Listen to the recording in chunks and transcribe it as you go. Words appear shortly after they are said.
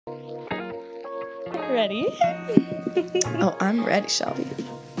Ready? Oh, I'm ready, Shelby.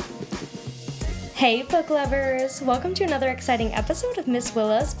 Hey, book lovers! Welcome to another exciting episode of Miss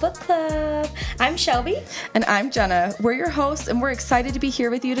Willa's Book Club. I'm Shelby. And I'm Jenna. We're your hosts, and we're excited to be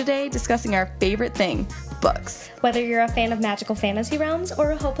here with you today discussing our favorite thing, books. Whether you're a fan of magical fantasy realms or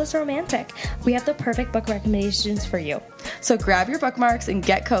a hopeless romantic, we have the perfect book recommendations for you. So grab your bookmarks and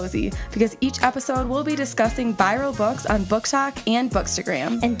get cozy, because each episode we'll be discussing viral books on Book Talk and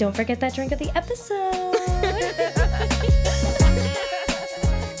Bookstagram. And don't forget that drink of the episode.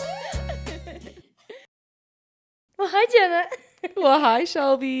 Well, hi, Jenna. Well, hi,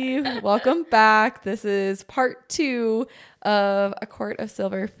 Shelby. Welcome back. This is part 2 of A Court of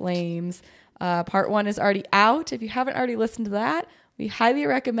Silver Flames. Part 1 is already out. If you haven't already listened to that, we highly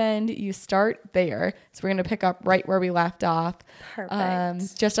recommend you start there. So we're going to pick up right where we left off.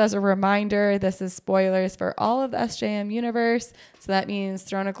 Perfect. Just as a reminder, this is spoilers for all of the SJM universe. So that means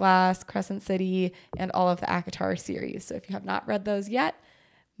Throne of Glass, Crescent City, and all of the ACOTAR series. So if you have not read those yet,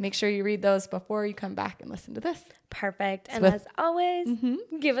 make sure you read those before you come back and listen to this. Perfect. And as always,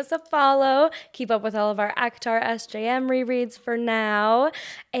 give us a follow. Keep up with all of our ACOTAR SJM rereads for now.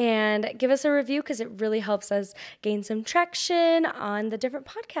 And give us a review because it really helps us gain some traction on the different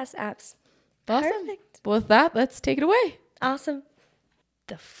podcast apps. Awesome. Perfect. Well, with that, let's take it away. Awesome.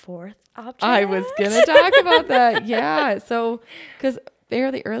 The fourth object. I was going to talk about that. Yeah. So, because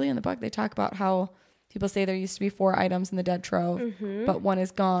fairly early in the book, they talk about how people say there used to be 4 items in the dead trove, but one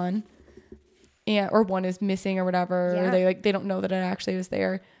is gone. Or one is missing or whatever. Yeah. Or they don't know that it actually was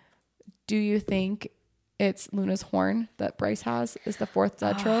there. Do you think it's Luna's horn that Bryce has is the 4th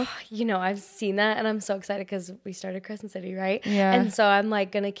dead trove? You know, I've seen that and I'm so excited because we started Crescent City, right? Yeah. And so I'm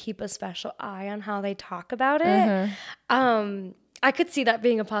like going to keep a special eye on how they talk about it. I could see that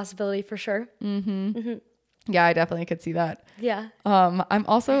being a possibility for sure. Yeah, I definitely could see that. Yeah. I'm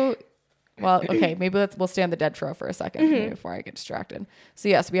also... Well, okay, maybe we'll stay on the dead trove for a second before I get distracted. So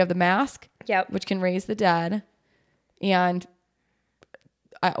yes, we have the mask, which can raise the dead. And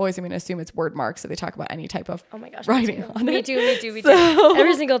I always am going to assume it's word marks, so they talk about any type of writing on it. Me too.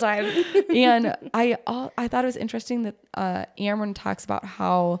 Every single time. And I thought it was interesting that Amryn talks about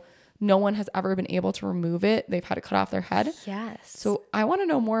how no one has ever been able to remove it. They've had to cut off their head. Yes. So I want to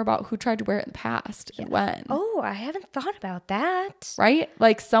know more about who tried to wear it in the past and when. Oh, I haven't thought about that. Right?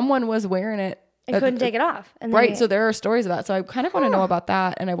 Like someone was wearing it. And couldn't take it off. And right. So there are stories of that. So I kind of want to know about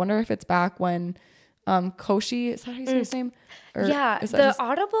that. And I wonder if it's back when Koshi, is that how you say his name? Or the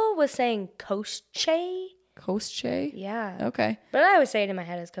Audible was saying Koschei. Koschei? Yeah. Okay. But I always say it in my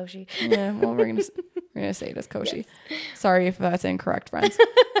head as Koshi. Yeah, well, we're gonna say it as Koshi. Yes. Sorry if that's incorrect, friends.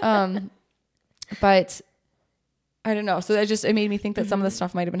 But I don't know. So it made me think that some of the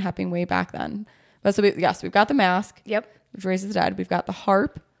stuff might have been happening way back then. But so we've got the mask. Yep. Which raises the dead. We've got the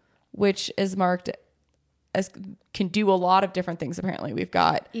harp, which is marked as can do a lot of different things. Apparently, we've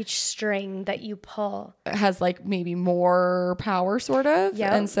got each string that you pull has like maybe more power, sort of.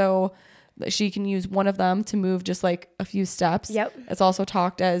 Yep. And so she can use one of them to move just like a few steps. Yep. It's also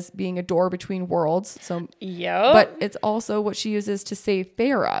talked as being a door between worlds. So, yep. But it's also what she uses to save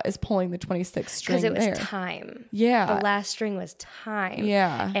Farah is pulling the 26th string. Because it was time. Yeah. The last string was time.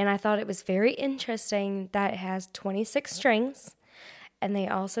 Yeah. And I thought it was very interesting that it has 26 strings. And they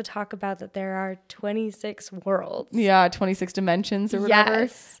also talk about that there are 26 worlds. Yeah, 26 dimensions or whatever.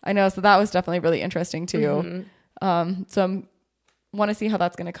 Yes. I know. So that was definitely really interesting too. So I want to see how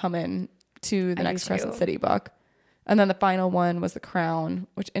that's going to come in to the next Crescent City book. And then the final one was the crown,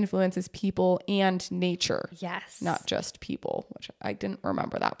 which influences people and nature. Yes. Not just people, which I didn't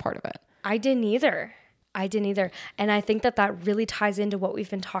remember that part of it. I didn't either. And I think that really ties into what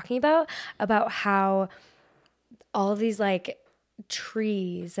we've been talking about how all of these like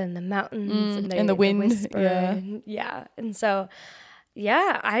trees and the mountains and the wind. Whisper, yeah. And so,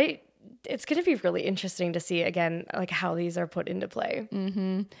 yeah, it's going to be really interesting to see again, like how these are put into play.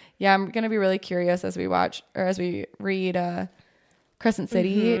 Yeah. I'm going to be really curious as we watch or as we read Crescent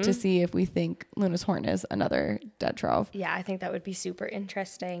City to see if we think Luna's Horn is another dead trove. Yeah. I think that would be super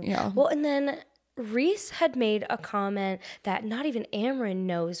interesting. Yeah. Well, and then Rhys had made a comment that not even Amryn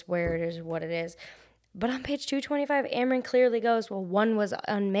knows where it is or what it is. But on page 225, Amryn clearly goes, well, one was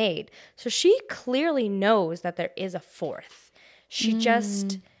unmade. So she clearly knows that there is a 4th. She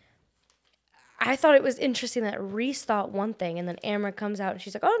just... I thought it was interesting that Rhys thought one thing, and then Amryn comes out, and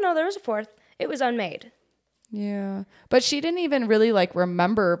she's like, oh, no, there was a 4th. It was unmade. Yeah. But she didn't even really, like,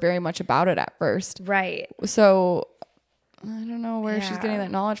 remember very much about it at first. Right. So I don't know where she's getting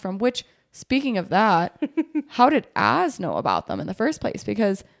that knowledge from. Which, speaking of that, how did Az know about them in the first place?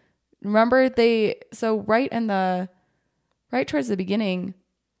 Because... remember right towards the beginning,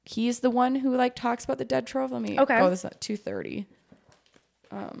 he's the one who like talks about the dead trove. Let me this is at 2:30.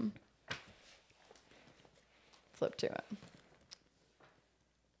 Flip to it.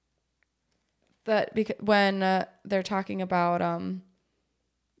 That because when they're talking about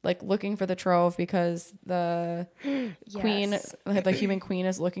like looking for the trove because the queen, the human queen,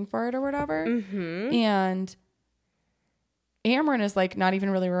 is looking for it or whatever, and Amren is like not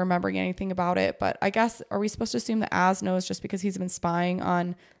even really remembering anything about it. But I guess, are we supposed to assume that Az knows just because he's been spying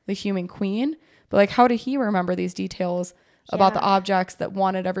on the human queen? But like, how did he remember these details about the objects that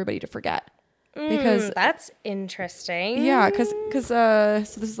wanted everybody to forget? Because that's interesting. Yeah, because so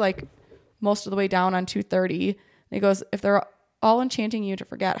this is like most of the way down on 2:30. And he goes, if they're all enchanting you to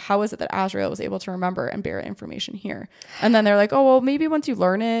forget, how is it that Azrael was able to remember and bear information here? And then they're like, oh, well, maybe once you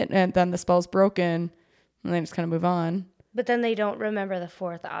learn it and then the spell's broken, and they just kind of move on. But then they don't remember the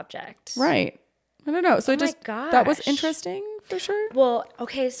fourth object. Right. I don't know. So that was interesting for sure. Well,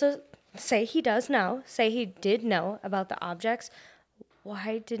 okay, so say he does know. Say he did know about the objects.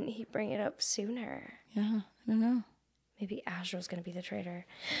 Why didn't he bring it up sooner? Yeah, I don't know. Maybe Azrael's going to be the traitor.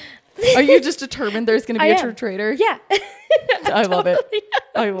 Are you just determined there's going to be a true traitor? Yeah. I love it.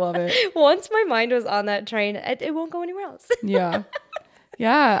 I love it. Once my mind was on that train, it won't go anywhere else. Yeah.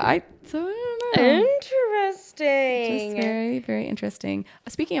 Yeah. I don't know. Interesting. Just very, very interesting.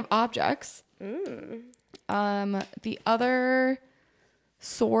 Speaking of objects, the other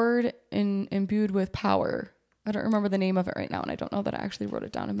sword imbued with power. I don't remember the name of it right now, and I don't know that I actually wrote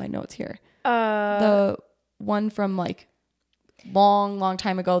it down in my notes here. The one from like long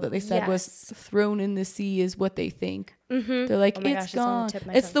time ago that they said was thrown in the sea is what they think. They're like, it's gone.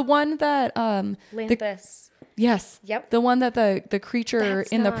 It's the one that Lanthus. Yes. Yep. The one that the creature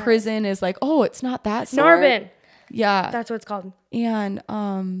in the prison is like, oh, it's not that sword. Narbin. Yeah. That's what it's called. And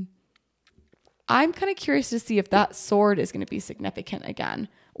I'm kind of curious to see if that sword is going to be significant again.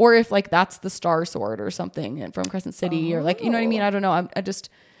 Or if like that's the Star Sword or something from Crescent City or like, you know what I mean? I don't know.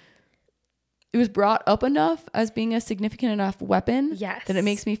 It was brought up enough as being a significant enough weapon that it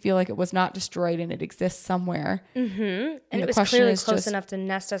makes me feel like it was not destroyed and it exists somewhere. And it was clearly close enough to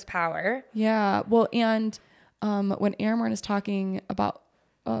Nesta's power. Yeah. Well, and when Aramorn is talking about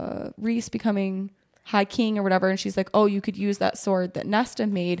Rhys becoming High King or whatever, and she's like, oh, you could use that sword that Nesta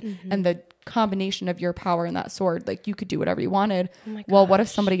made and the combination of your power and that sword, like you could do whatever you wanted. Well, what if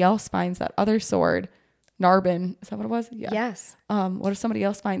somebody else finds that other sword? Narbin, is that what it was? Yeah. Yes. What if somebody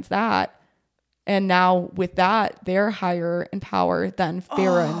else finds that? And now with that, they're higher in power than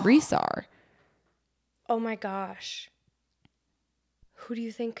Farah and Rhys are. Oh my gosh. Who do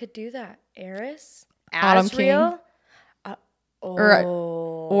you think could do that? Eris? Autumn Azrael? King?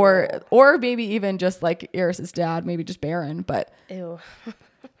 Or maybe even just like Eris's dad, maybe just Baron, but ew.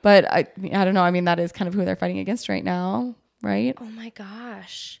 But I don't know. I mean, that is kind of who they're fighting against right now, right? Oh my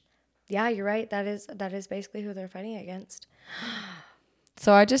gosh. Yeah, you're right. That is basically who they're fighting against.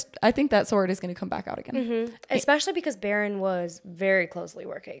 So I think that sword is going to come back out again. Especially because Baron was very closely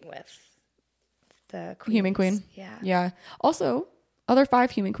working with the queens. Human Queen. Yeah. Yeah. Also, other 5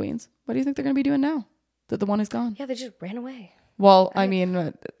 human queens. What do you think they're going to be doing now that the one is gone? Yeah, they just ran away. Well, I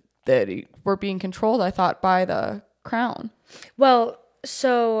mean, they were being controlled, I thought, by the crown. Well,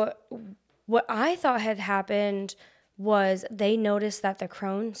 so what I thought had happened was they noticed that the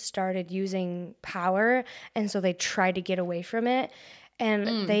crone started using power, and so they tried to get away from it.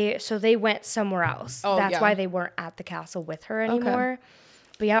 And they went somewhere else. Oh, That's why they weren't at the castle with her anymore. Okay.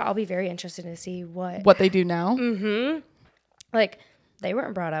 But yeah, I'll be very interested to see what they do now. Like, they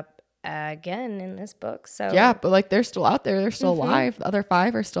weren't brought up again in this book. So yeah, but like they're still out there. They're still alive. The other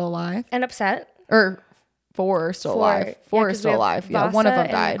 5 are still alive. And upset. Or 4 are still alive. 4 are still alive. Vasa, yeah, one of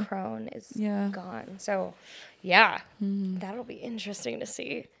them died. And the crone is gone. So yeah, that'll be interesting to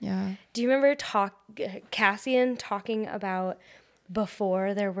see. Yeah. Do you remember Cassian talking about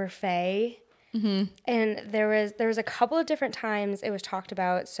before there were Fae? And there was a couple of different times it was talked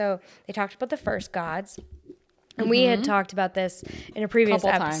about. So they talked about the first gods, and we had talked about this in a previous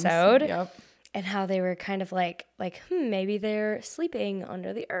episode. Yep. And how they were kind of like maybe they're sleeping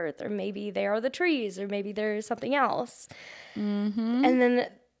under the earth, or maybe they are the trees, or maybe there's something else. And then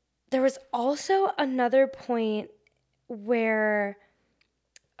there was also another point where,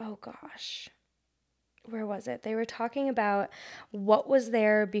 oh gosh, where was it? They were talking about what was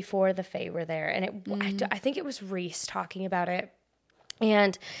there before the Fae were there. And I think it was Rhys talking about it.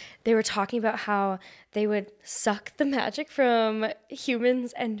 And they were talking about how they would suck the magic from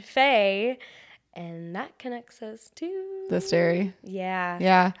humans and Fae. And that connects us to the Stary. Yeah.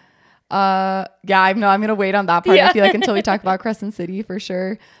 Yeah. I'm going to wait on that part. I feel like until we talk about Crescent City for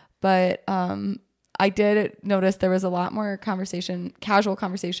sure. But I did notice there was a lot more casual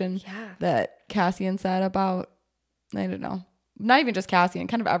conversation that Cassian said about, I don't know, not even just Cassian,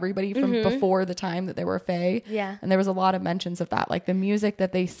 kind of everybody from before the time that they were Fae. Yeah. And there was a lot of mentions of that, like the music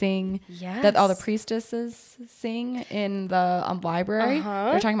that they sing, that all the priestesses sing in the library.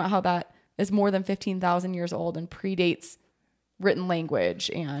 They're talking about how that is more than 15,000 years old and predates written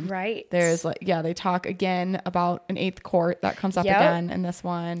language. And there's like, they talk again about an eighth court that comes up again in this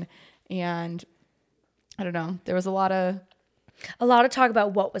one. And I don't know, there was a lot of talk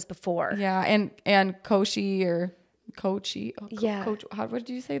about what was before. Yeah. And Koshi or Kochi. What did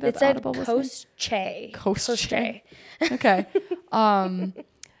you say that? It said Koschei. Koschei. Okay.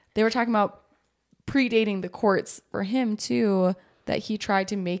 They were talking about predating the courts for him too, that he tried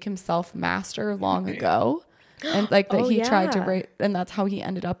to make himself master long ago. And like that he tried to write, and that's how he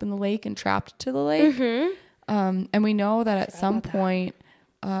ended up in the lake and trapped to the lake. And we know that at some point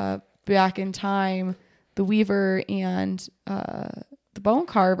back in time, the Weaver and the Bone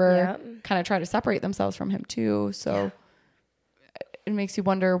Carver kind of try to separate themselves from him too. So it makes you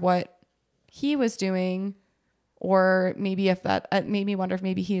wonder what he was doing, or maybe if that it made me wonder if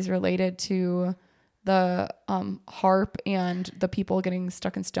maybe he's related to the harp and the people getting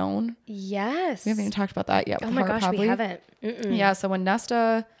stuck in stone. Yes. We haven't even talked about that yet. Oh my gosh, we haven't. Yeah. So when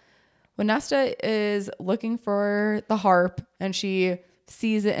Nesta is looking for the harp and she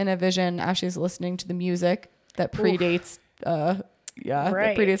sees it in a vision as she's listening to the music that predates that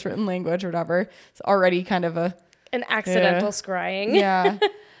predates written language or whatever. It's already kind of an accidental scrying. Yeah.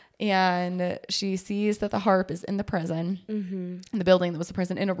 And she sees that the harp is in the prison, in the building that was the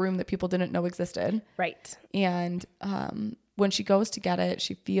prison, in a room that people didn't know existed. Right. And when she goes to get it,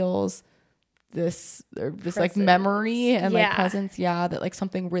 she feels this like memory and like presence. Yeah. That like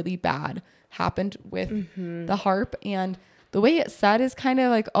something really bad happened with the harp. And the way it's said is kind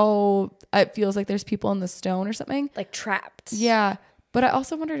of like, oh, it feels like there's people in the stone or something. Like trapped. Yeah. But I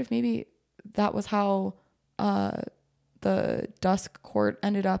also wondered if maybe that was how the Dusk Court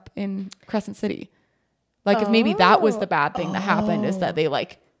ended up in Crescent City. Like if maybe that was the bad thing that happened, is that they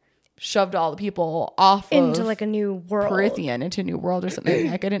like shoved all the people off into of like a new world. Prithian into a new world or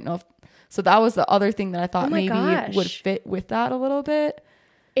something. Like I didn't know if, so that was the other thing that I thought maybe would fit with that a little bit.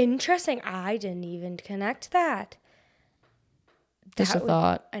 Interesting. I didn't even connect that. Just a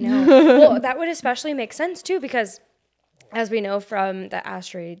thought. I know. Well, that would especially make sense too, because as we know from the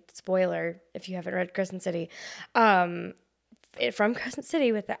asteroid, spoiler if you haven't read Crescent City, from Crescent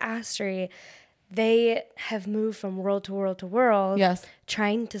City with the asteroid, they have moved from world to world to world,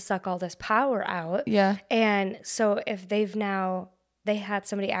 trying to suck all this power out. Yeah. And so if they had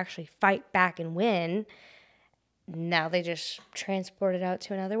somebody actually fight back and win, now they just transport it out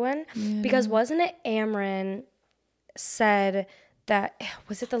to another one. Yeah. Because wasn't it Amryn said that,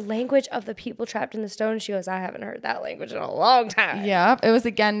 was it the language of the people trapped in the stone? She goes, I haven't heard that language in a long time. Yeah. It was,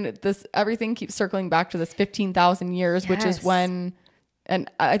 again, everything keeps circling back to this 15,000 years, which is when, and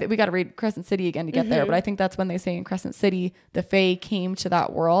I think we got to read Crescent City again to get there, but I think that's when they say in Crescent City, the Fae came to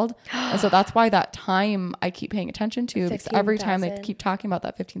that world. And so that's why that time I keep paying attention to, because every time they keep talking about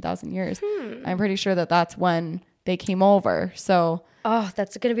that 15,000 years, I'm pretty sure that that's when they came over. So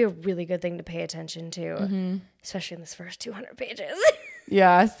that's going to be a really good thing to pay attention to, especially in this first 200 pages.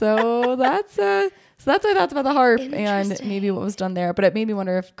 Yeah, so that's my thoughts about the harp and maybe what was done there. But it made me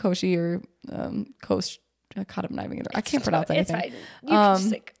wonder if Koshi or Kosh, God, I'm not even gonna, I can't pronounce anything. It's fine. You can just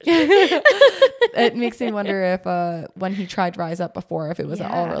say It makes me wonder if when he tried Rise Up before, if it was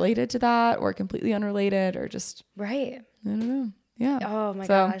all related to that or completely unrelated or just right. I don't know. Yeah. Oh my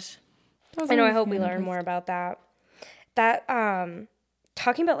gosh. I know. I hope we learn more about that. That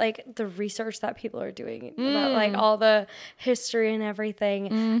talking about like the research that people are doing about like all the history and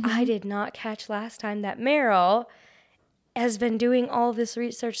everything. I did not catch last time that Meryl has been doing all this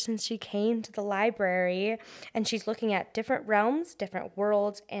research since she came to the library, and she's looking at different realms, different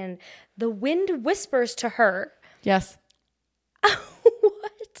worlds, and the wind whispers to her. Yes.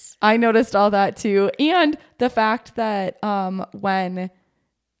 What? I noticed all that too. And the fact that when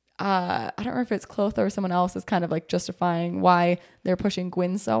I don't remember if it's Clotho or someone else is kind of like justifying why they're pushing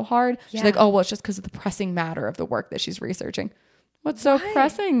Gwyn so hard. She's like, oh, well, it's just because of the pressing matter of the work that she's researching. What's so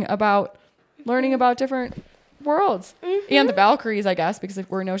pressing about learning about different worlds and the Valkyries, I guess, because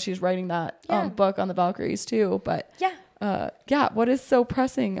we know she's writing that book on the Valkyries too. But what is so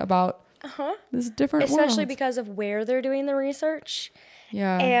pressing about this different especially worlds? Because of where they're doing the research.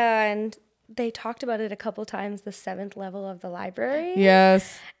 Yeah. And they talked about it a couple times, the 7th level of the library.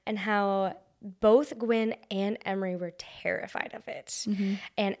 Yes. And how both Gwyn and Emery were terrified of it. Mm-hmm.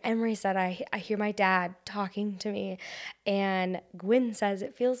 And Emery said, I hear my dad talking to me. And Gwyn says,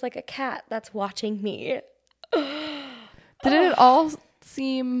 it feels like a cat that's watching me. Did it all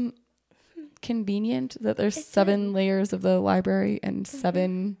seem convenient that there's 7 layers of the library and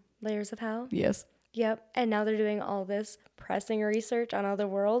 7 layers of hell? Yes. Yep. And now they're doing all this pressing research on other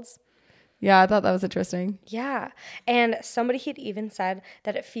worlds. Yeah, I thought that was interesting. Yeah. And somebody had even said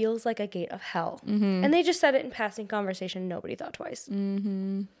that it feels like a gate of hell. And they just said it in passing conversation. Nobody thought twice.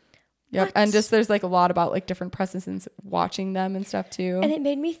 Yep. What? And just there's like a lot about like different presences watching them and stuff too. And it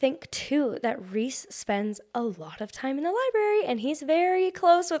made me think too that Reese spends a lot of time in the library and he's very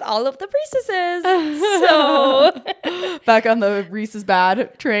close with all of the priestesses. So back on the Reese is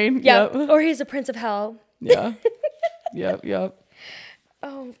bad train. yep. Or he's a prince of hell. Yeah. Yep.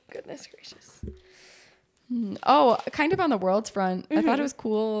 Oh, goodness gracious. Oh, kind of on the world's front. I thought it was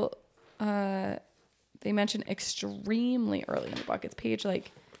cool. They mentioned extremely early in the book. It's page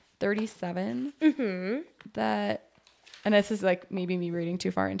like 37. That, and this is like maybe me reading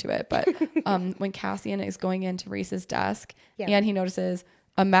too far into it, but when Cassian is going into Reese's desk and he notices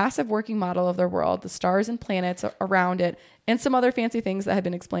a massive working model of their world, the stars and planets around it, and some other fancy things that had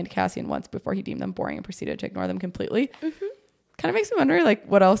been explained to Cassian once before he deemed them boring and proceeded to ignore them completely. Kind of makes me wonder like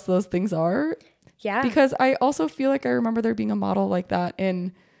what else those things are. Yeah. Because I also feel like I remember there being a model like that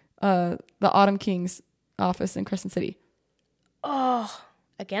in the Autumn King's office in Crescent City. Oh,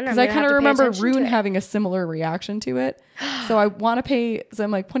 again, because I kind of remember Rune having a similar reaction to it. So I want to pay. So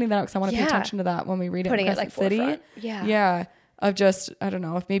I'm like pointing that out because I want to pay attention to that when we read it in Crescent City. Forefront. Yeah. Of just, I don't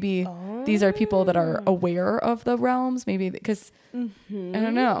know if maybe these are people that are aware of the realms. Maybe because I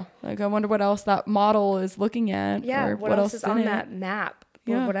don't know. Like I wonder what else that model is looking at. Yeah. Or what else is on that map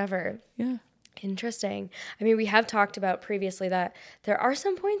or whatever. Yeah. Interesting. I mean, we have talked about previously that there are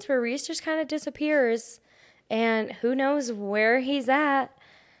some points where Reese just kind of disappears and who knows where he's at.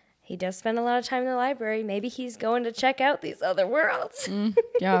 He does spend a lot of time in the library. Maybe he's going to check out these other worlds.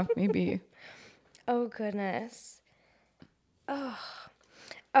 Yeah, maybe. Oh, goodness. Oh.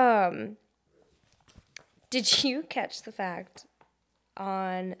 Did you catch the fact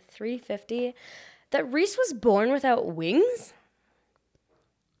on 350 that Reese was born without wings?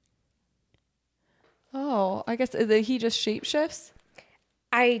 Oh, I guess he just shapeshifts?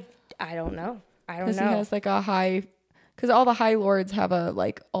 I don't know. I don't know. Because he has like a high... Because all the High Lords have a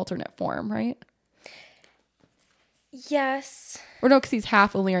like alternate form, right? Yes. Or no, because he's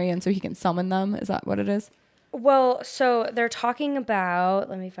half Illyrian, so he can summon them. Is that what it is? Well, so they're talking about...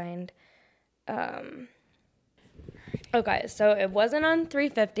 Let me find... Oh, guys, so it wasn't on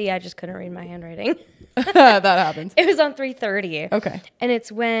 350. I just couldn't read my handwriting. That happens. It was on 330. Okay. And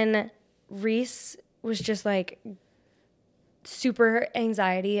it's when Reese was just like super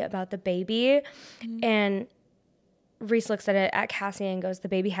anxiety about the baby. And Reese looks at Cassian and goes, the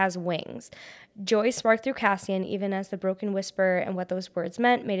baby has wings. Joy sparked through Cassian, even as the broken whisper and what those words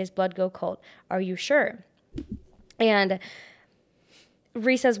meant made his blood go cold. Are you sure? And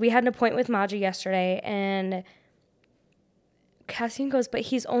Reese says, we had an appointment with Maja yesterday, and Cassian goes, but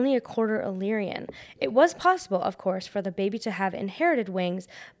he's only a quarter Illyrian. It was possible, of course, for the baby to have inherited wings,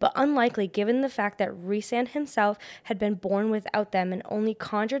 but unlikely given the fact that Rhysand himself had been born without them and only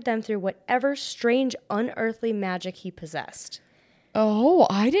conjured them through whatever strange, unearthly magic he possessed. Oh,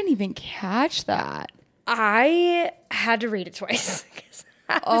 I didn't even catch that. I had to read it twice.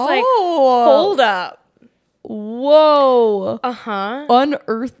 I was like, hold up. Whoa. Uh-huh.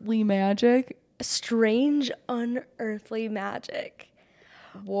 Unearthly magic. Strange, unearthly magic.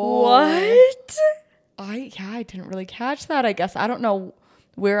 Whoa. What? I didn't really catch that, I guess. I don't know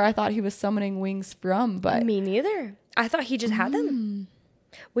where I thought he was summoning wings from, but... Me neither. I thought he just had them.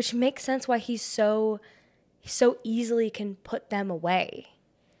 Which makes sense why he so easily can put them away.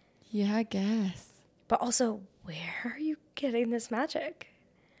 Yeah, I guess. But also, where are you getting this magic?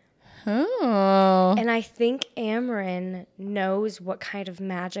 Oh. And I think Amren knows what kind of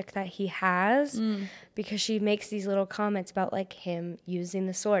magic that he has because she makes these little comments about like him using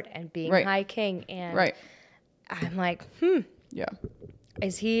the sword and being High King. And I'm like, Yeah.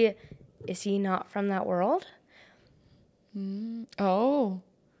 Is he not from that world? Oh.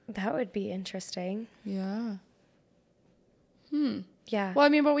 That would be interesting. Yeah. Yeah. Well, I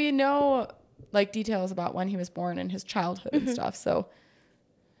mean, but we know like details about when he was born and his childhood and stuff, so...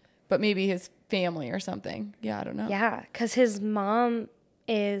 But maybe his family or something. Yeah, I don't know. Yeah, because his mom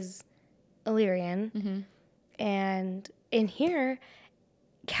is Illyrian. And in here,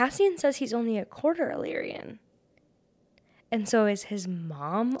 Cassian says he's only a quarter Illyrian. And so is his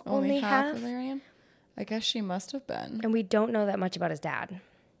mom only half Illyrian? I guess she must have been. And we don't know that much about his dad.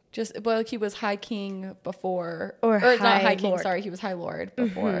 Well, he was High King before, Or not High High King. Lord. Sorry, he was High Lord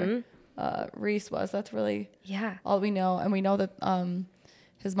before Rhys was. That's really all we know, and we know that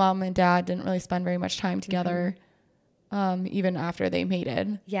his mom and dad didn't really spend very much time together, even after they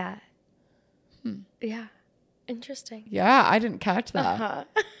mated. Yeah. Yeah. Interesting. Yeah, I didn't catch that.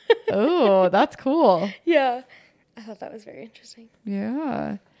 Oh, that's cool. Yeah. I thought that was very interesting.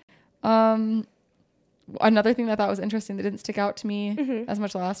 Yeah. Another thing that I thought was interesting that didn't stick out to me as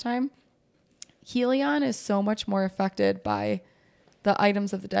much last time. Helion is so much more affected by the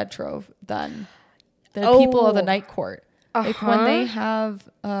items of the dead trove than the people of the Night Court. Like when they have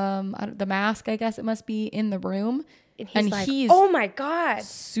the mask, I guess it must be, in the room, and he's oh my God,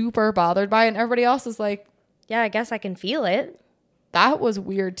 super bothered by it, and everybody else is like, yeah, I guess I can feel it. That was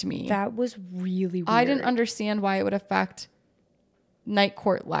weird to me. That was really weird. I didn't understand why it would affect Night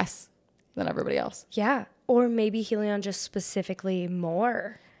Court less than everybody else. Yeah. Or maybe Helion just specifically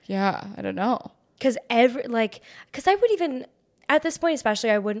more. Yeah, I don't know. Because I would even, at this point especially,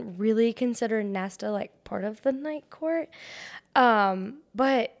 I wouldn't really consider Nesta like part of the Night Court.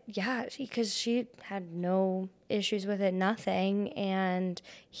 But yeah, because she had no issues with it, nothing. And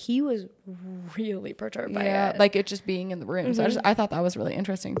he was really perturbed by it. Like it just being in the room. So I thought that was really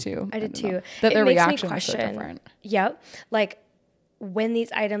interesting too. I did too. That their reaction was so different. Yep. Like when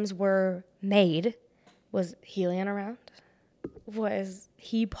these items were made, was Helion around? Was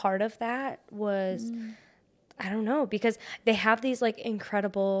he part of that? I don't know, because they have these like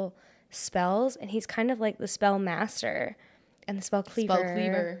incredible spells, and he's kind of like the spell master and the spell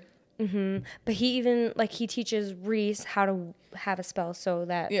cleaver. But he even he teaches Rhys how to have a spell so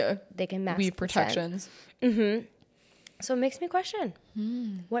that they can mask weave protections. So it makes me question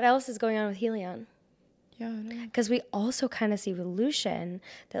what else is going on with Helion. Yeah, I know. Because we also kind of see with Lucian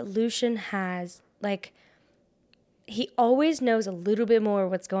that Lucian has he always knows a little bit more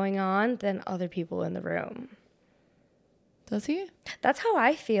what's going on than other people in the room. Does he? That's how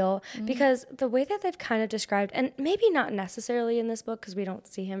I feel, because the way that they've kind of described, and maybe not necessarily in this book because we don't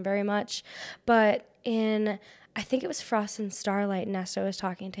see him very much, but I think it was Frost and Starlight, Nesta was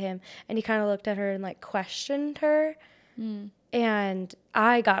talking to him, and he kind of looked at her and questioned her. And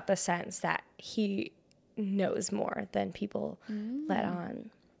I got the sense that he knows more than people let on.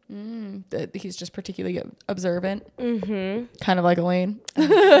 That he's just particularly observant. Kind of like Elaine.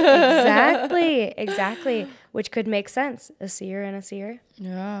 Exactly. Which could make sense. A seer and a seer.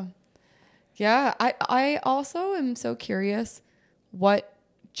 Yeah. I also am so curious what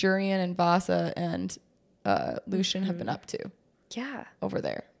Jurian and Vasa and Lucian have been up to. Yeah. Over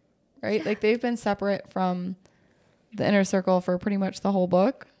there. Right? Yeah. Like they've been separate from the inner circle for pretty much the whole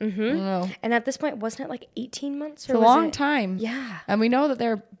book. I don't know. And at this point, wasn't it 18 months? Or it's a long time. Yeah. And we know that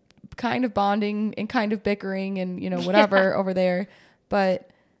they're kind of bonding and kind of bickering and, whatever over there. But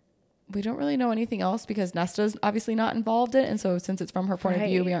we don't really know anything else because Nesta's obviously not involved in it. And so since it's from her point of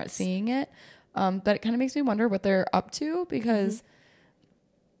view, we aren't seeing it. But it kind of makes me wonder what they're up to because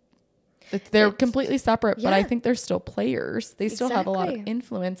they're completely separate, but I think they're still players. They still have a lot of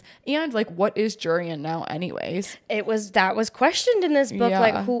influence. And what is Jurian now anyways? That was questioned in this book,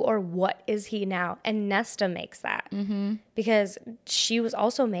 who or what is he now? And Nesta makes that because she was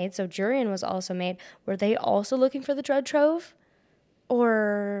also made. So Jurian was also made. Were they also looking for the Dread Trove?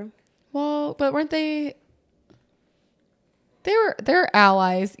 Or... Well, but weren't they... They're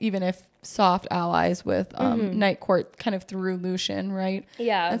allies, even if soft allies with Night Court kind of through Lucian, right?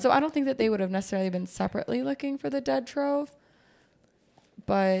 Yeah. And so I don't think that they would have necessarily been separately looking for the Dead Trove.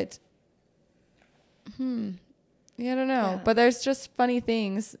 But, I don't know. Yeah. But there's just funny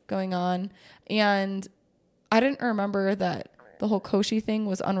things going on. And I didn't remember that the whole Koshi thing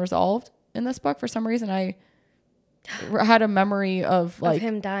was unresolved in this book. For some reason, I had a memory of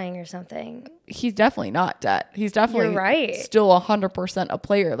him dying or something. He's definitely not dead. He's definitely You're right. Still 100% a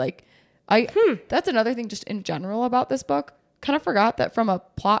player. That's another thing just in general about this book. Kind of forgot that from a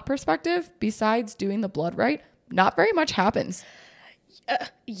plot perspective, besides doing the blood right, not very much happens.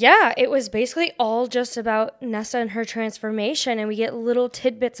 Yeah, it was basically all just about Nesta and her transformation, and we get little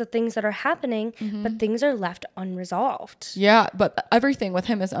tidbits of things that are happening, but things are left unresolved. Yeah, but everything with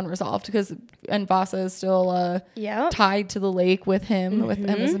him is unresolved and Vasa is still tied to the lake with him, with him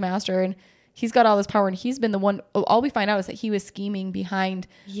as the master, and he's got all this power, and he's been the one. All we find out is that he was scheming behind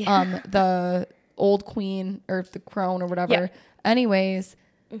the old queen or the crone or whatever. Yeah. Anyways,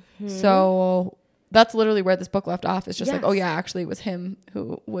 so that's literally where this book left off. It's just actually it was him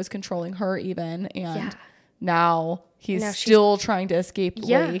who was controlling her even. And now he's still trying to escape the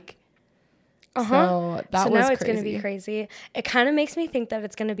lake. So that was now it's crazy. going to be crazy. It kind of makes me think that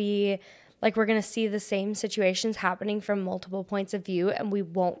it's going to be like we're going to see the same situations happening from multiple points of view and we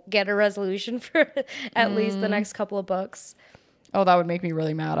won't get a resolution for at least the next couple of books. Oh, that would make me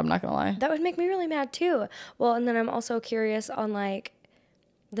really mad. I'm not going to lie. That would make me really mad too. Well, and then I'm also curious on like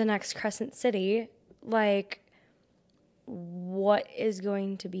the next Crescent City, like what is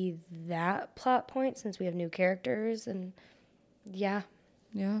going to be that plot point since we have new characters and yeah.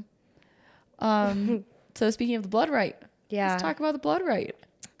 Yeah. So speaking of the blood right. Yeah. Let's talk about the blood right.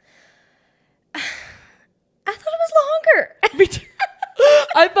 I thought it was longer. Me too.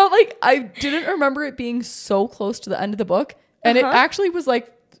 I felt like I didn't remember it being so close to the end of the book. And it actually was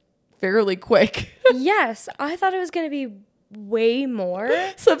like fairly quick. Yes. I thought it was going to be way more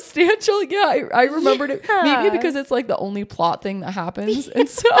substantial. Yeah. I remembered it maybe because it's like the only plot thing that happens. And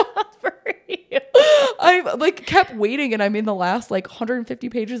so for real. I like kept waiting and I'm in the last like 150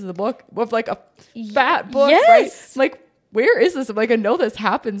 pages of the book with like a fat book. Yes. Right? Like, where is this? I'm like, I know this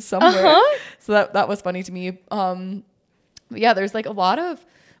happens somewhere. So that was funny to me. But yeah, there's like a lot of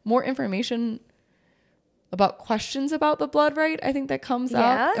more information about questions about the blood right. I think that comes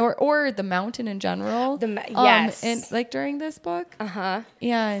up or the mountain in general. Yes. And like during this book. Uh-huh.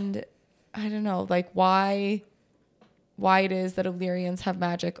 And I don't know, like why it is that Illyrians have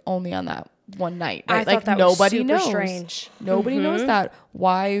magic only on that one night. Right? I thought that nobody was super knows. strange. Nobody knows that.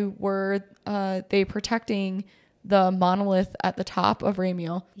 Why were they protecting the monolith at the top of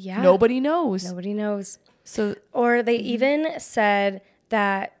Ramiel? Yeah. Nobody knows. Nobody knows. So or they even said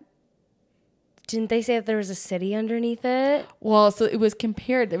that, didn't they say that there was a city underneath it? Well, so it was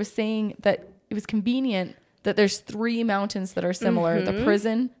compared. They were saying that it was convenient that there's 3 mountains that are similar: the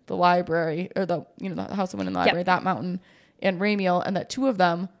prison, the library, or the House of Wind and the library, that mountain, and Ramiel, and that 2 of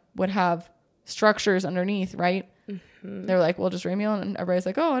them would have structures underneath, right? They were like, well, just Ramiel, and everybody's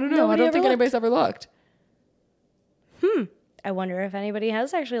like, oh, I don't know. I don't think anybody's ever looked. I wonder if anybody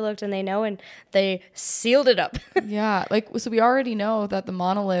has actually looked and they know and they sealed it up. Yeah, like so we already know that the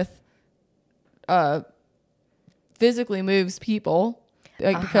monolith physically moves people,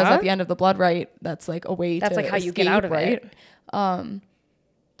 like because at the end of the blood right, that's like a way that's to like how escape, you get out of right? it.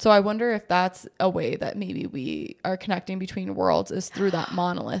 So I wonder if that's a way that maybe we are connecting between worlds is through that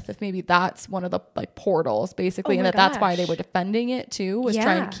monolith. If maybe that's one of the like portals basically, and that's why they were defending it too, was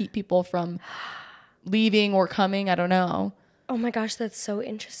trying to keep people from leaving or coming. I don't know. Oh my gosh, that's so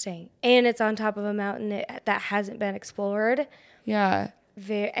interesting. And it's on top of a mountain that hasn't been explored. Yeah.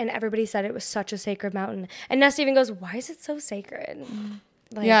 And everybody said it was such a sacred mountain. And Nesta even goes, why is it so sacred?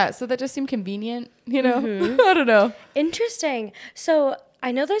 Like, yeah, so that just seemed convenient, I don't know. Interesting. So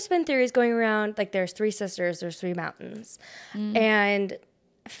I know there's been theories going around, like there's 3 sisters, there's 3 mountains. And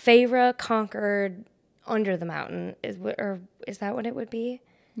Feyre conquered under the mountain, is that what it would be?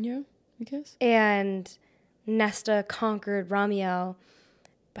 Yeah, I guess. And Nesta conquered Ramiel,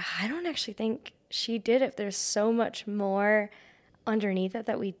 but I don't actually think she did if there's so much more underneath it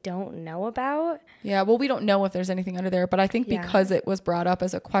that we don't know about. Yeah, well, we don't know if there's anything under there, but I think because it was brought up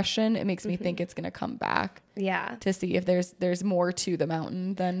as a question, it makes me think it's going to come back. Yeah. To see if there's more to the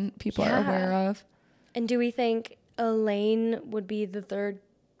mountain than people are aware of. And do we think Elaine would be the 3rd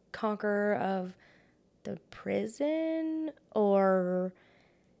conqueror of the prison, or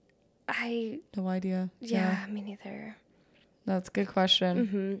no idea. Yeah, me neither. That's a good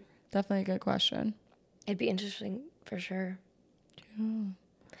question. Definitely a good question. It'd be interesting for sure. Yeah.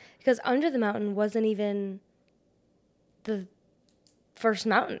 Because under the mountain wasn't even the first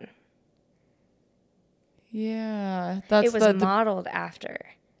mountain. Yeah, it was modeled after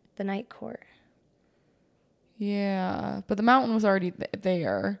the Night Court. Yeah, but the mountain was already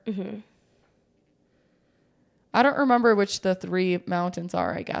there. I don't remember which the 3 mountains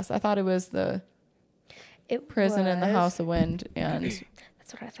are, I guess. I thought it was the prison and the House of Wind. And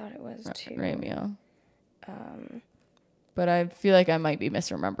that's what I thought it was, too. Ramiel. But I feel like I might be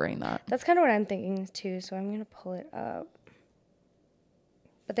misremembering that. That's kind of what I'm thinking, too, so I'm going to pull it up.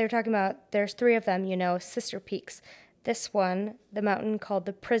 But they were talking about, there's 3 of them, sister peaks. This one, the mountain called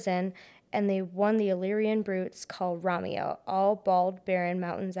the Prison, and they won the Illyrian brutes called Ramiel, all bald, barren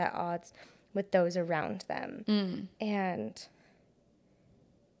mountains at odds with those around them. And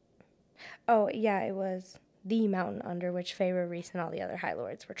it was the mountain under which Feyre, Rhys, and all the other High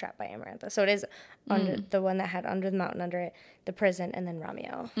Lords were trapped by Amarantha. So it is under the one that had under the mountain under it, the prison, and then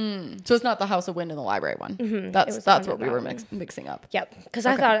Ramiel. So it's not the House of Wind and the library one. That's what we were mixing up. Yep, because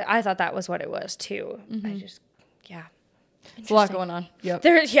I thought that was what it was too. It's a lot going on. Yep.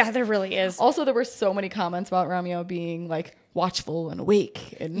 There really is. Also, there were so many comments about Ramiel being like watchful and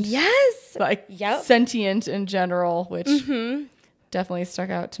awake and sentient in general, which definitely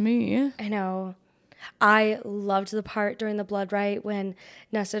stuck out to me. I know. I loved the part during the blood rite when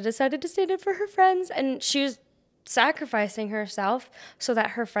Nesta decided to stand up for her friends, and she was sacrificing herself so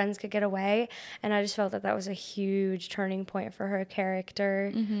that her friends could get away. And I just felt that was a huge turning point for her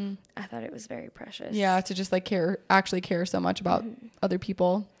character. I thought it was very precious. Yeah, to just like actually care so much about other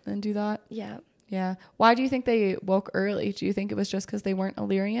people and do that. Yeah. Yeah. Why do you think they woke early? Do you think it was just because they weren't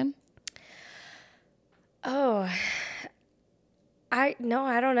Illyrian? Oh, I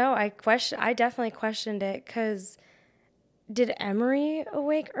don't know. I definitely questioned it, because did Emery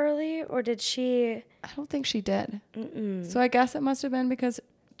awake early, or did she? I don't think she did. So I guess it must have been because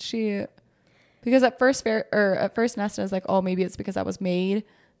at first Nesta is like, oh, maybe it's because I was made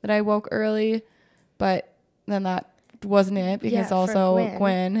that I woke early, but then that wasn't it, because also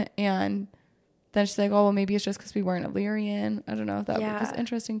Gwen, and then she's like, oh, well, maybe it's just because we weren't Illyrian. I don't know if that was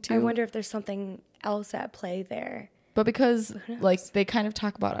interesting too. I wonder if there's something else at play there. But because like they kind of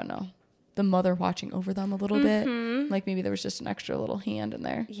talk about, I don't know, the mother watching over them a little bit. Like maybe there was just an extra little hand in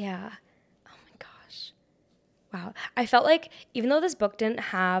there. Yeah. Oh my gosh. Wow. I felt like even though this book didn't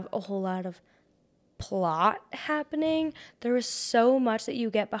have a whole lot of plot happening, there was so much that you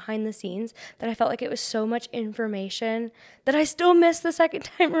get behind the scenes that I felt like it was so much information that I still missed the second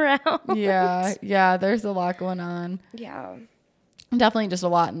time around. Yeah. Yeah. There's a lot going on. Yeah. Definitely just a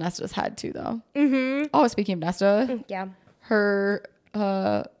lot in Nesta's head too, though. Oh, speaking of Nesta. Yeah. Her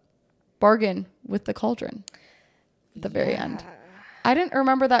bargain with the cauldron at the very end. I didn't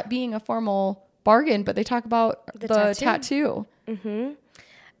remember that being a formal bargain, but they talk about the tattoo.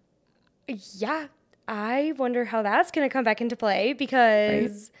 Yeah. I wonder how that's going to come back into play,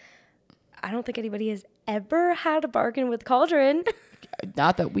 because I don't think anybody has ever had a bargain with Cauldron.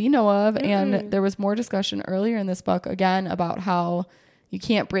 Not that we know of. And there was more discussion earlier in this book, again, about how you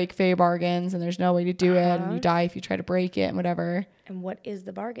can't break Fae bargains and there's no way to do it, and you die if you try to break it and whatever. And what is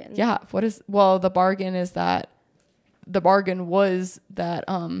the bargain? Yeah. The bargain is that the bargain was that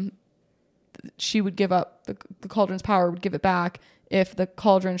she would give up the Cauldron's power, would give it back if the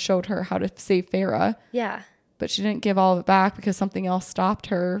Cauldron showed her how to save Farah. Yeah. But she didn't give all of it back because something else stopped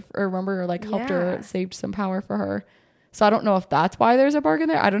her, or remember, like helped her, saved some power for her. So I don't know if that's why there's a bargain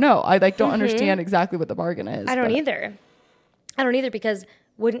there. I don't know. I don't understand exactly what the bargain is. I don't either, because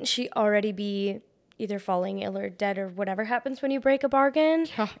wouldn't she already be either falling ill or dead or whatever happens when you break a bargain?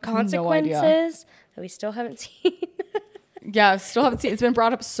 Consequences that we still haven't seen. Yeah, still haven't seen. It's been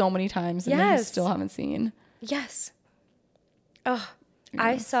brought up so many times and we still haven't seen. Yes. Oh, yeah.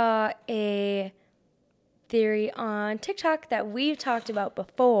 I saw a theory on TikTok that we've talked about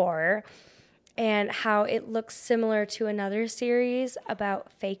before, and how it looks similar to another series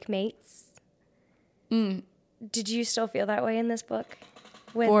about fake mates. Did you still feel that way in this book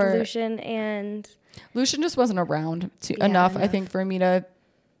with Lucian? And Lucian just wasn't around enough, I think, for me to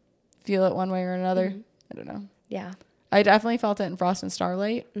feel it one way or another. I don't know. Yeah. I definitely felt it in Frost and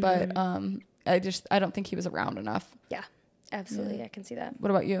Starlight, but I don't think he was around enough. Yeah. Absolutely. Yeah. I can see that. What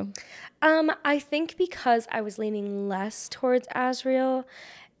about you? I think because I was leaning less towards Asriel,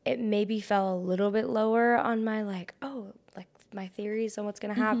 it maybe fell a little bit lower on my my theories on what's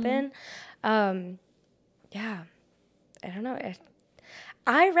going to happen. Yeah. I don't know.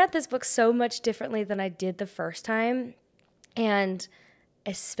 I read this book so much differently than I did the first time. And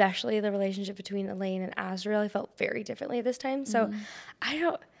especially the relationship between Elaine and Asriel, I felt very differently this time. So I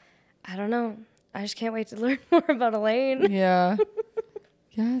don't know. I just can't wait to learn more about Elaine. Yeah.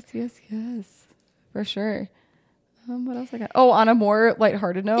 Yes. For sure. What else I got? Oh, on a more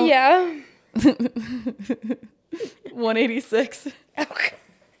lighthearted note. Yeah. 186. Okay.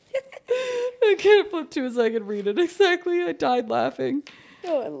 I can't flip to so I can read it exactly. I died laughing.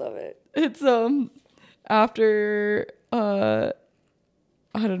 Oh, I love it. It's after I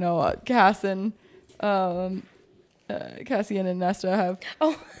don't know, Cassian and Nesta have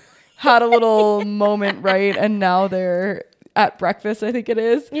had a little moment, right? And now they're at breakfast, I think it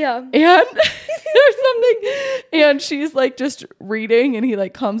is. Yeah. And there's something, and she's like just reading, and he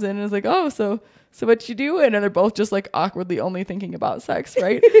like comes in and is like, oh, so what you doing? And they're both just like awkwardly only thinking about sex,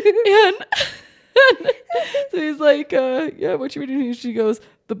 right? and so he's like, yeah, what you reading? And she goes,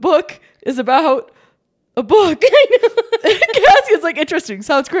 the book is about a book. I know. Cassian's like, interesting,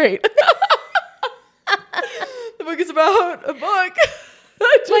 sounds great. The book is about a book.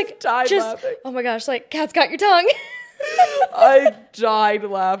 I died laughing. Oh my gosh, like, cat's got your tongue. I died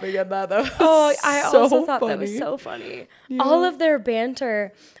laughing at that. That was I also thought that was so funny. Yeah. All of their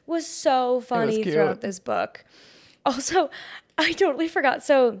banter was so funny throughout this book. Also, I totally forgot.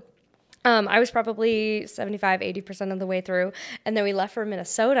 So I was probably 75-80% of the way through, and then we left for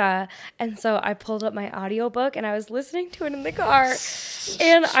Minnesota, and so I pulled up my audiobook and I was listening to it in the car,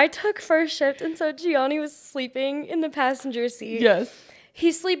 and I took first shift, and so Gianni was sleeping in the passenger seat. Yes.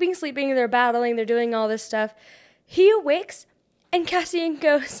 He's sleeping, they're battling, they're doing all this stuff. He awakes, and Cassian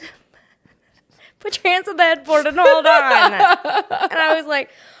goes, put your hands on the headboard and hold on. And I was like,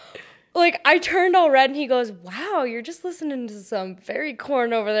 I turned all red, and he goes, wow, you're just listening to some fairy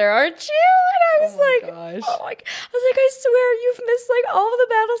corn over there, aren't you? And I was Gosh. oh my, I was like, I swear you've missed all of the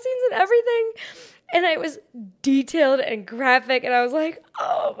battle scenes and everything. And it was detailed and graphic, and I was like,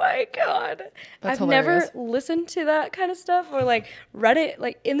 oh my God. That's I've hilarious. never listened to that kind of stuff or read it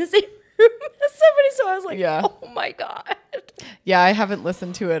in the same room as somebody, so I was like, oh my God. Yeah, I haven't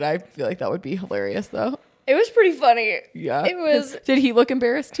listened to it. I feel like that would be hilarious though. It was pretty funny. Yeah. It was. Did he look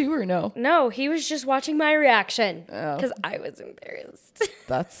embarrassed too or no? No, he was just watching my reaction Oh. because I was embarrassed.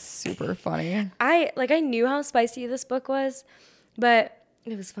 That's super funny. I knew how spicy this book was, but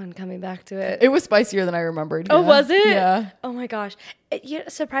it was fun coming back to it. It was spicier than I remembered. Oh, yeah. was it? Yeah. Oh my gosh.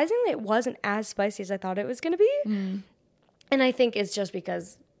 Surprisingly, it wasn't as spicy as I thought it was going to be. Mm. And I think it's just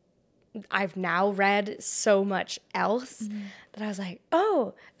because I've now read so much else that I was like,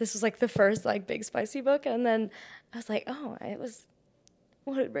 oh, this was the first big spicy book. And then I was like, oh, it was,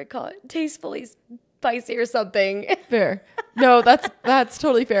 what did Rick call it? Tastefully spicy or something. Fair. No, that's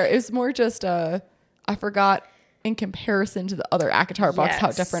totally fair. It was more just I forgot in comparison to the other ACOTAR books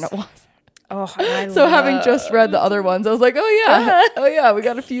how different it was. Oh, so having just read the other ones, I was like, oh yeah, we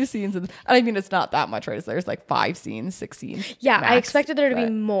got a few scenes. And I mean, it's not that much, right? There's 5 scenes, 6 scenes. Yeah, max, I expected there to be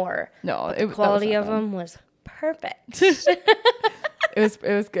more. No, the quality of them was perfect. It was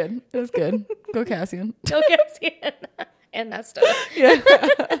good. It was good. Go Cassian. Go Cassian. And Nesta. Yeah.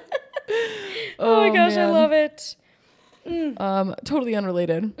 Oh my gosh, man. I love it. Totally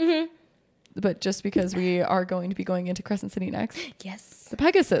unrelated. Mm-hmm. But just because we are going to be going into Crescent City next. Yes. The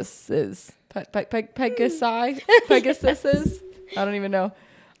Pegasus is Pegasi. Pegasus is. I don't even know.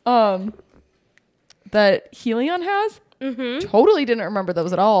 That Helion has. Mm-hmm. Totally didn't remember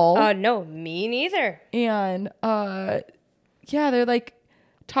those at all. No, me neither. And yeah, they're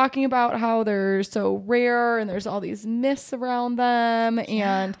talking about how they're so rare and there's all these myths around them,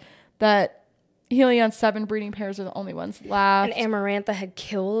 and that Helion's 7 breeding pairs are the only ones left. And Amarantha had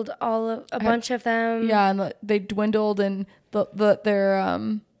killed a bunch of them. Yeah, and they dwindled, and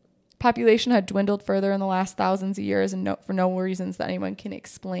their population had dwindled further in the last thousands of years, and for no reasons that anyone can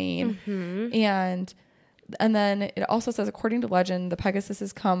explain. Mm-hmm. And then it also says, according to legend, the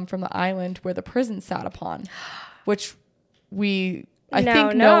Pegasuses come from the island where the prison sat upon, which I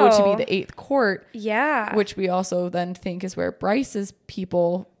think know to be the 8th court. Yeah. Which we also then think is where Bryce's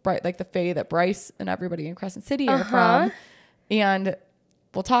people, the Fae that Bryce and everybody in Crescent City are from. And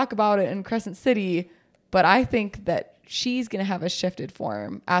we'll talk about it in Crescent City, but I think that she's going to have a shifted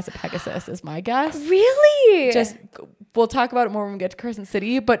form as a Pegasus is my guess. Really? We'll talk about it more when we get to Crescent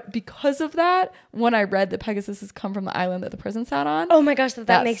City, but because of that, when I read that Pegasus has come from the island that the prison sat on. Oh my gosh,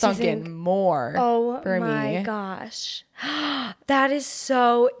 that makes sunk you think. in more for me. Oh my gosh. That is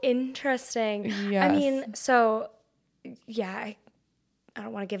so interesting. Yes. I mean, so yeah, I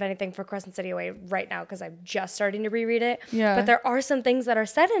don't want to give anything for Crescent City away right now because I'm just starting to reread it. Yeah. But there are some things that are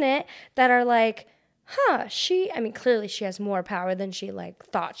said in it that are clearly she has more power than she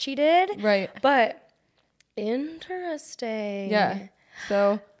thought she did. Right. But interesting. Yeah.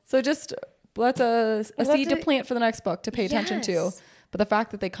 So just let's a seed to plant for the next book to pay attention to. But the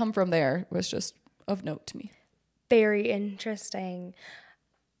fact that they come from there was just of note to me. Very interesting.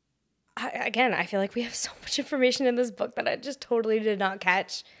 I feel like we have so much information in this book that I just totally did not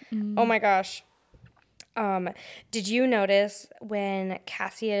catch. Oh my gosh. Did you notice when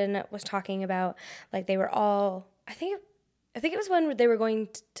Cassian was talking about they were all, I think it was when they were going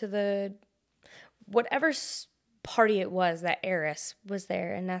to the whatever party it was that Eris was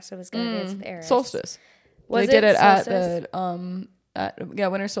there and Nesta was going to dance with Eris. Solstice. They did it Solstice? at the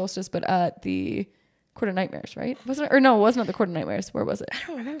winter solstice, but at the Court of Nightmares, right? Wasn't it? Or no, it wasn't at the Court of Nightmares. Where was it? I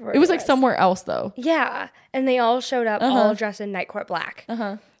don't remember. It was somewhere else though. Yeah, and they all showed up all dressed in Night Court black.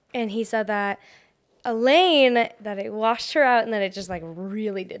 And he said that Elaine, that it washed her out and that it just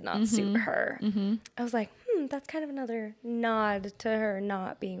really did not suit her. I was like, that's kind of another nod to her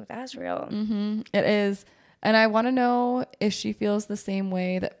not being with Asriel. It is. And I want to know if she feels the same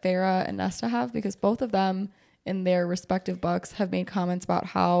way that Farah and Nesta have, because both of them in their respective books have made comments about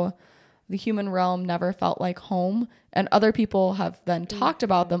how the human realm never felt like home. And other people have then talked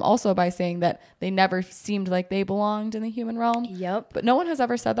about them also by saying that they never seemed like they belonged in the human realm. Yep. But no one has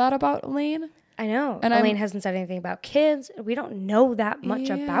ever said that about Elaine. I know. And Elaine hasn't said anything about kids. We don't know that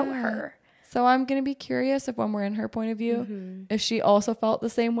much about her. So I'm going to be curious if when we're in her point of view, if she also felt the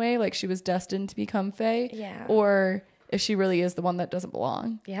same way, like she was destined to become Fae. Yeah. Or if she really is the one that doesn't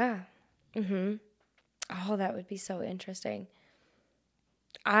belong. Yeah. Oh, that would be so interesting.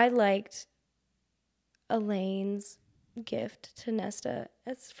 I liked Elaine's gift to Nesta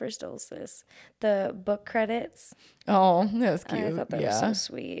as for solstice. The book credits. Oh, that was cute. I thought that was so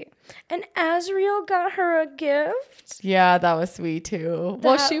sweet. And Azriel got her a gift. Yeah, that was sweet too.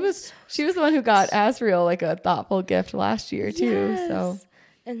 Well, she was the one who got Azriel like a thoughtful gift last year too. Yes. So.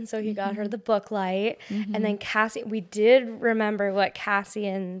 And so he got her the book light. And then Cassie, we did remember what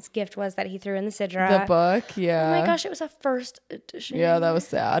Cassian's gift was that he threw in the Sidra. The book, yeah. Oh my gosh, it was a first edition. Yeah, that was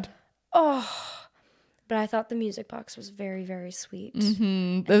sad. Oh. But I thought the music box was very, very sweet.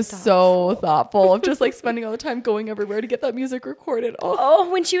 It was so thoughtful of just like spending all the time going everywhere to get that music recorded. Oh,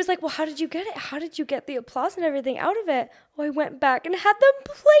 when she was like, well, how did you get it? How did you get the applause and everything out of it? Oh, I went back and had them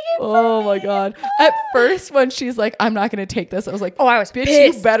play it for my God. At first, when she's like, I'm not going to take this, I was like, oh, I was bitch,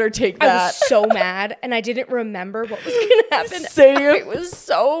 pissed. you better take that. I was so mad, and I didn't remember what was going to happen. Same. I was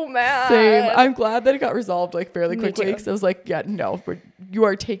so mad. Same. I'm glad that it got resolved like fairly Me quickly too. because I was like, yeah, no, you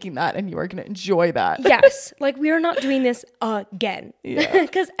are taking that and you are going to enjoy that. Yes. Like, we are not doing this again. Yeah.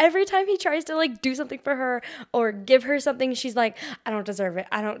 Because every time he tries to, like, do something for her or give her something, she's like, I don't deserve it.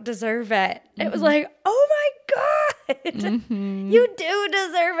 I don't deserve it. It was like, oh, my God. You do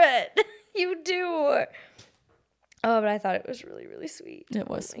deserve it. You do. Oh, but I thought it was really, really sweet. It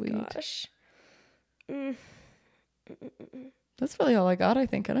was sweet. Gosh. That's really all I got, I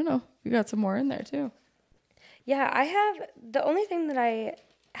think. I don't know. You got some more in there, too. Yeah, I have the only thing that I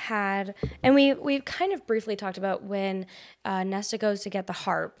had, and we've kind of briefly talked about when Nesta goes to get the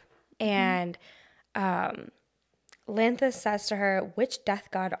harp, and Lanthus says to her, which death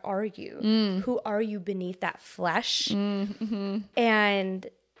god are you? Who are you beneath that flesh? And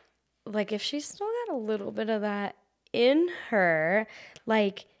like, if she's still got a little bit of that in her,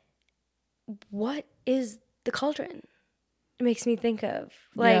 like, what is the cauldron? It makes me think of,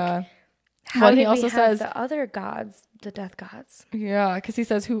 like, how did he have the other gods, the death gods? Yeah, because he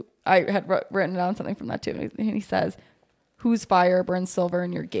says I had written down something from that too, and he says, whose fire burns silver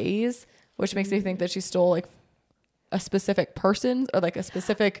in your gaze, which makes me think that she stole like a specific person or like a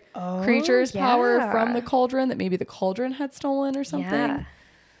specific creature's power from the cauldron that maybe the cauldron had stolen or something.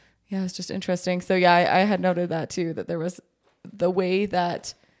 Yeah, it's just interesting. So yeah, I had noted that too, that there was the way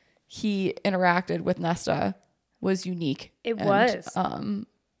that he interacted with Nesta was unique. It was.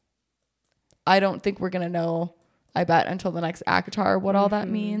 I don't think we're going to know, I bet, until the next ACOTAR what all that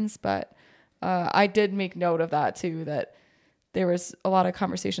means. But I did make note of that too, that there was a lot of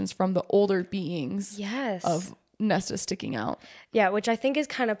conversations from the older beings of Nesta sticking out. Yeah, which I think is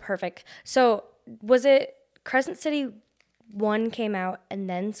kind of perfect. So was it Crescent City 1 came out and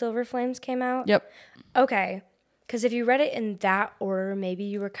then Silver Flames came out? Yep. Okay. Because if you read it in that order, maybe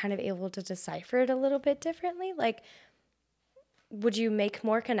you were kind of able to decipher it a little bit differently. Like, would you make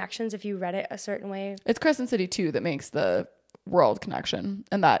more connections if you read it a certain way? It's Crescent City 2 that makes the world connection,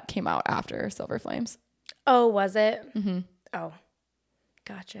 and that came out after Silver Flames. Oh, was it? Oh,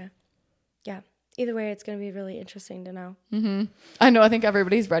 gotcha. Yeah. Either way, it's going to be really interesting to know. I know. I think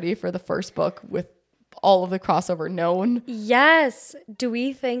everybody's ready for the first book with all of the crossover known. Yes. Do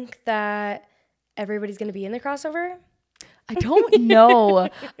we think that everybody's going to be in the crossover? I don't know.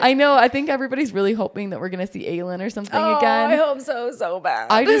 I know. I think everybody's really hoping that we're going to see Aelin or something again. I hope so bad.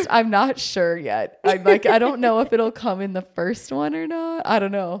 I'm not sure yet. I don't know if it'll come in the first one or not. I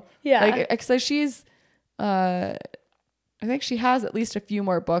don't know. Yeah. Like, because she's, I think she has at least a few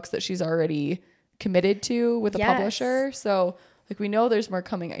more books that she's already committed to with a publisher. So like, we know there's more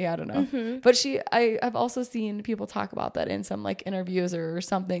coming. Yeah, I don't know. But I've also seen people talk about that in some like interviews or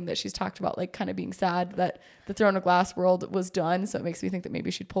something, that she's talked about like kind of being sad that the Throne of Glass world was done. So it makes me think that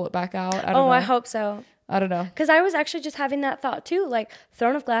maybe she'd pull it back out. I don't know. I hope so. I don't know. Because I was actually just having that thought too. Like,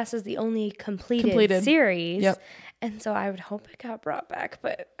 Throne of Glass is the only completed series. Yep. And so I would hope it got brought back,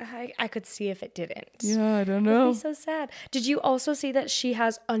 but I could see if it didn't. Yeah, I don't know. It'd be so sad. Did you also see that she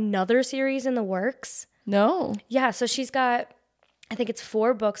has another series in the works? No. Yeah, so she's got, I think it's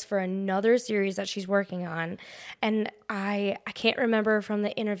 4 books for another series that she's working on. And I can't remember from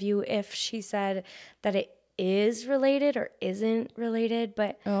the interview if she said that it is related or isn't related,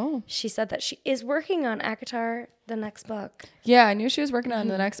 but she said that she is working on ACOTAR, the next book. Yeah, I knew she was working on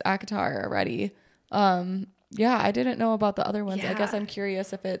the next ACOTAR already. Yeah, I didn't know about the other ones. Yeah. I guess I'm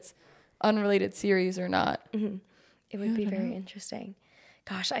curious if it's unrelated series or not. It would be very interesting.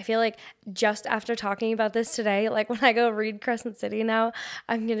 Gosh, I feel like just after talking about this today, like when I go read Crescent City now,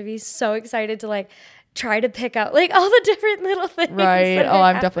 I'm going to be so excited to like try to pick out like all the different little things. Right. that Oh, are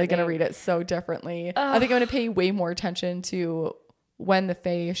I'm definitely going to happening. read it so differently. I think I'm going to pay way more attention to when the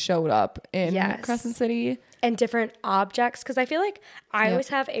Fae showed up in Yes. Crescent City. And different objects, because I feel like I Yep. always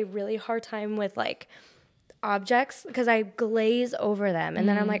have a really hard time with like objects because I glaze over them and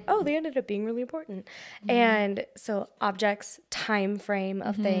then I'm like, oh, they ended up being really important. And so objects, time frame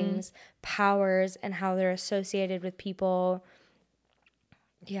of things, powers, and how they're associated with people.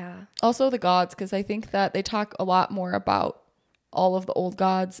 Yeah. Also the gods, because I think that they talk a lot more about all of the old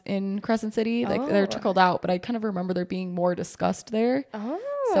gods in Crescent City. Like they're trickled out, but I kind of remember there being more discussed there. Oh.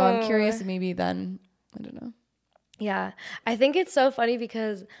 So I'm curious, maybe then, I don't know. Yeah. I think it's so funny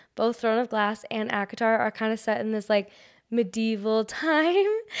because both Throne of Glass and ACOTAR are kind of set in this like medieval time.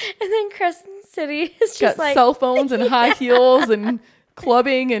 And then Crescent City is just Got like cell phones and high heels and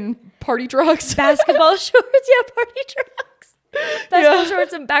clubbing and party drugs. basketball shorts. Yeah, party trucks. Basketball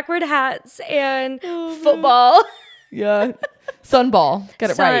shorts and backward hats and football. Yeah. Sunball.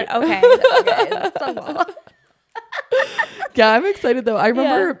 Get it right. Okay. Sunball. Yeah, I'm excited though. I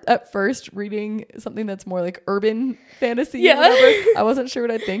remember at first reading something that's more like urban fantasy or whatever. I wasn't sure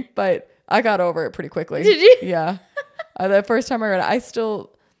what I'd think, but I got over it pretty quickly. Did you? Yeah. The first time I read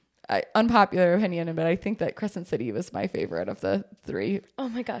it, unpopular opinion, but I think that Crescent City was my favorite of the three. Oh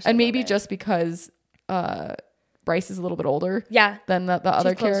my gosh. And maybe just because Bryce is a little bit older than the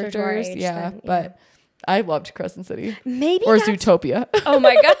other closer to our characters. age Yeah, then, but I loved Crescent City. Maybe Or that's- Zootopia. Oh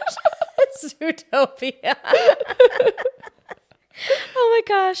my gosh. Zootopia. Oh my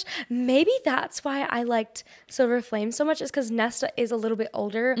gosh. Maybe that's why I liked Silver Flame so much, is because Nesta is a little bit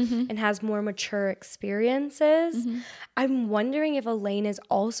older and has more mature experiences. I'm wondering if Elaine is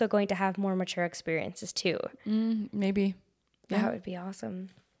also going to have more mature experiences too. Maybe. Yeah. That would be awesome.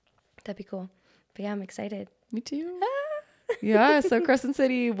 That'd be cool. But yeah, I'm excited. Me too. Yeah, so Crescent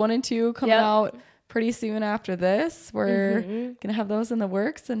City 1 and 2 coming out pretty soon after this. We're gonna have those in the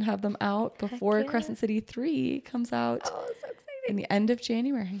works and have them out before Crescent City 3 comes out. Oh, so excited. In the end of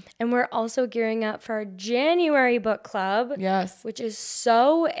January. And we're also gearing up for our January book club. Yes. Which is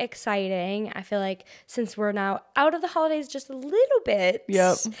so exciting. I feel like since we're now out of the holidays just a little bit,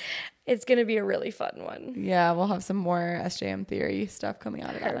 it's going to be a really fun one. Yeah, we'll have some more SJM theory stuff coming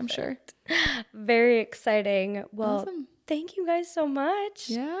out of that, I'm sure. Very exciting. Well, Awesome. Thank you guys so much.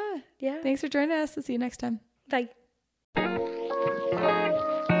 Yeah. Yeah. Thanks for joining us. We'll see you next time. Bye.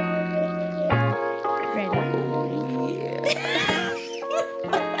 Ready?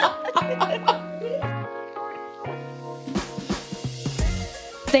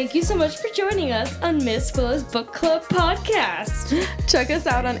 Thank you so much for joining us on Miss Willow's Book Club podcast. Check us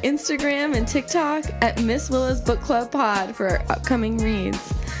out on Instagram and TikTok at Miss Willow's Book Club Pod for our upcoming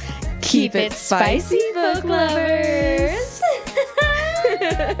reads. Keep it spicy, book lovers.